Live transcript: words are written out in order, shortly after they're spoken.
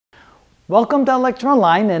Welcome to Lecture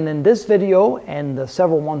Online, and in this video and the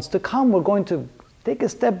several ones to come, we're going to take a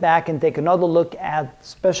step back and take another look at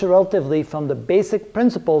special relativity from the basic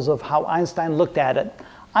principles of how Einstein looked at it.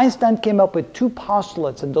 Einstein came up with two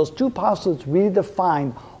postulates, and those two postulates really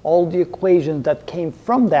defined all the equations that came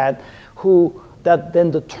from that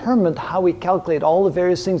then determined how we calculate all the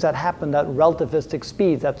various things that happen at relativistic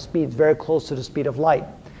speeds, that speeds very close to the speed of light.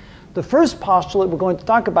 The first postulate we're going to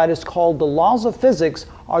talk about is called the laws of physics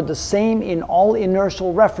are the same in all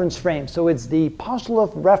inertial reference frames. So it's the postulate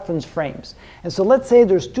of reference frames. And so let's say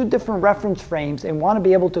there's two different reference frames and want to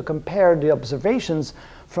be able to compare the observations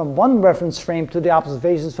from one reference frame to the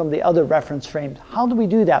observations from the other reference frames. How do we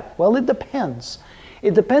do that? Well, it depends.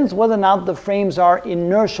 It depends whether or not the frames are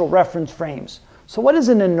inertial reference frames. So what is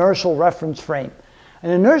an inertial reference frame? An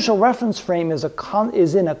inertial reference frame is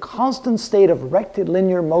in a constant state of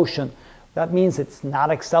rectilinear motion. That means it's not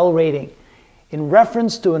accelerating in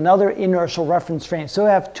reference to another inertial reference frame. So we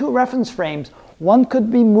have two reference frames. One could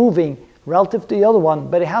be moving relative to the other one,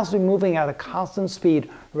 but it has to be moving at a constant speed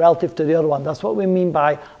relative to the other one. That's what we mean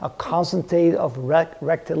by a constant state of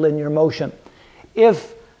rectilinear motion.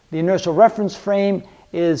 If the inertial reference frame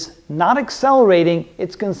is not accelerating,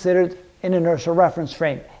 it's considered an inertial reference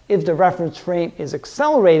frame. If the reference frame is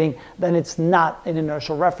accelerating, then it's not an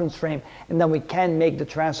inertial reference frame, and then we can make the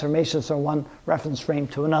transformations from one reference frame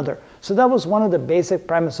to another. So that was one of the basic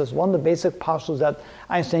premises, one of the basic postulates that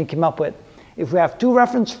Einstein came up with. If we have two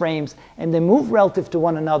reference frames and they move relative to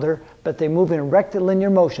one another, but they move in rectilinear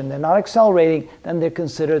motion, they're not accelerating, then they're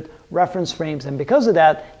considered reference frames. And because of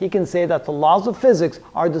that, he can say that the laws of physics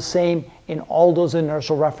are the same in all those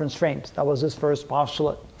inertial reference frames. That was his first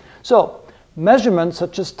postulate. So measurements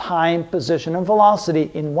such as time, position, and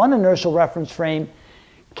velocity in one inertial reference frame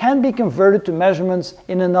can be converted to measurements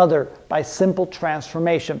in another by simple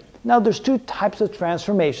transformation. Now there's two types of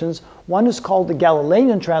transformations. One is called the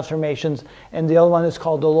Galilean transformations, and the other one is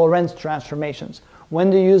called the Lorentz transformations.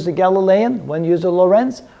 When do you use the Galilean? When do you use the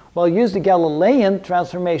Lorentz? Well, you use the Galilean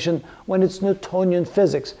transformation when it's Newtonian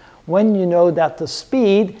physics, when you know that the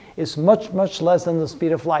speed is much, much less than the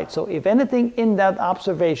speed of light. So if anything in that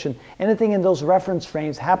observation, anything in those reference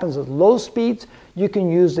frames happens at low speeds, you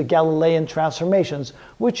can use the Galilean transformations,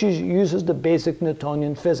 which uses the basic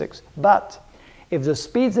Newtonian physics. But if the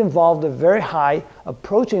speeds involved are very high,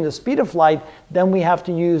 approaching the speed of light, then we have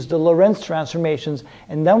to use the Lorentz transformations,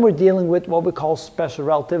 and then we're dealing with what we call special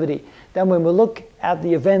relativity. Then when we look at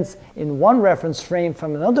the events in one reference frame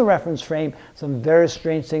from another reference frame, some very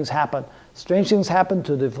strange things happen. Strange things happen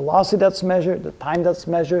to the velocity that's measured, the time that's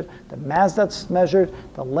measured, the mass that's measured,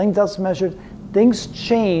 the length that's measured. Things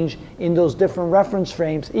change in those different reference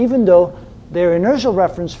frames, even though they're inertial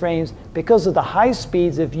reference frames. Because of the high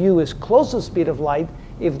speeds, if u is close to the speed of light,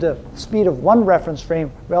 if the speed of one reference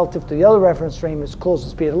frame relative to the other reference frame is close to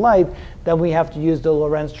the speed of light, then we have to use the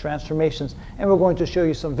Lorentz transformations. And we're going to show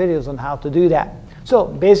you some videos on how to do that. So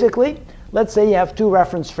basically, let's say you have two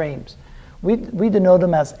reference frames. We denote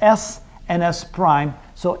them as S and S prime.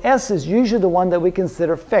 So S is usually the one that we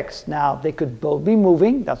consider fixed. Now, they could both be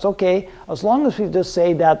moving. That's okay, as long as we just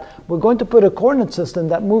say that we're going to put a coordinate system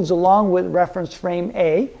that moves along with reference frame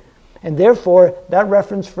A, and therefore that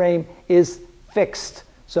reference frame is fixed.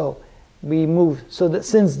 So we move, so that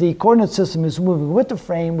since the coordinate system is moving with the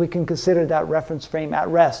frame, we can consider that reference frame at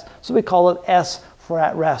rest. So we call it S for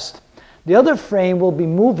at rest. The other frame will be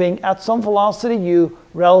moving at some velocity u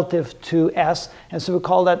relative to S, and so we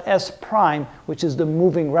call that S prime, which is the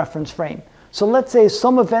moving reference frame. So let's say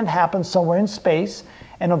some event happens somewhere in space,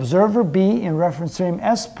 and observer B in reference frame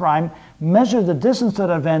S prime measures the distance to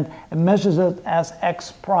that event and measures it as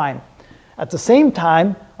x prime. At the same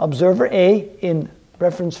time, observer A in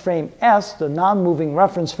reference frame S, the non-moving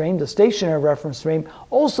reference frame, the stationary reference frame,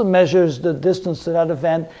 also measures the distance to that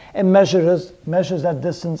event and measures that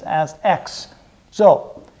distance as x.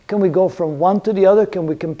 So can we go from one to the other? Can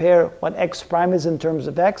we compare what x prime is in terms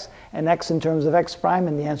of x and x in terms of x prime?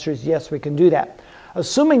 And the answer is yes, we can do that.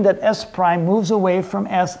 Assuming that S prime moves away from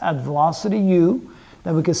S at velocity u,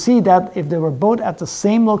 then we can see that if they were both at the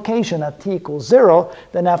same location at t equals 0,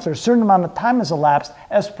 then after a certain amount of time has elapsed,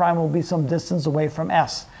 S prime will be some distance away from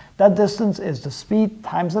S. That distance is the speed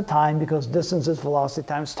times the time, because distance is velocity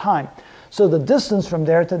times time. So the distance from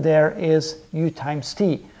there to there is u times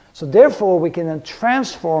t. So therefore, we can then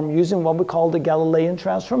transform using what we call the Galilean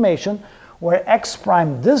transformation, where x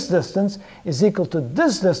prime, this distance, is equal to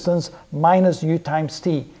this distance minus u times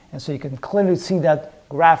t. And so you can clearly see that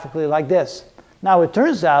graphically like this. Now it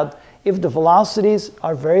turns out if the velocities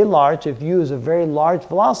are very large, if u is a very large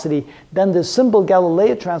velocity, then this simple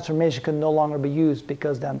Galilean transformation can no longer be used,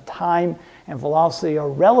 because then time and velocity are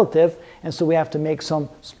relative, and so we have to make some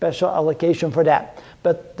special allocation for that.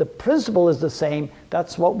 But the principle is the same.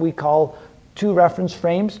 That's what we call two reference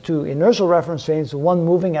frames, two inertial reference frames, one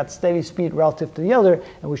moving at steady speed relative to the other,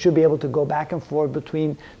 and we should be able to go back and forth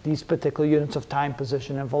between these particular units of time,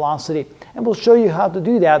 position, and velocity. And we'll show you how to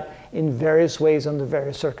do that in various ways under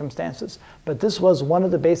various circumstances. But this was one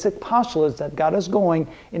of the basic postulates that got us going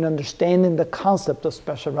in understanding the concept of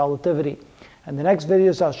special relativity. In the next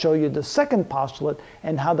videos, I'll show you the second postulate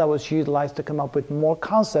and how that was utilized to come up with more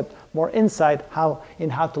concept, more insight in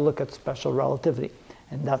how to look at special relativity.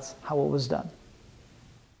 And that's how it was done.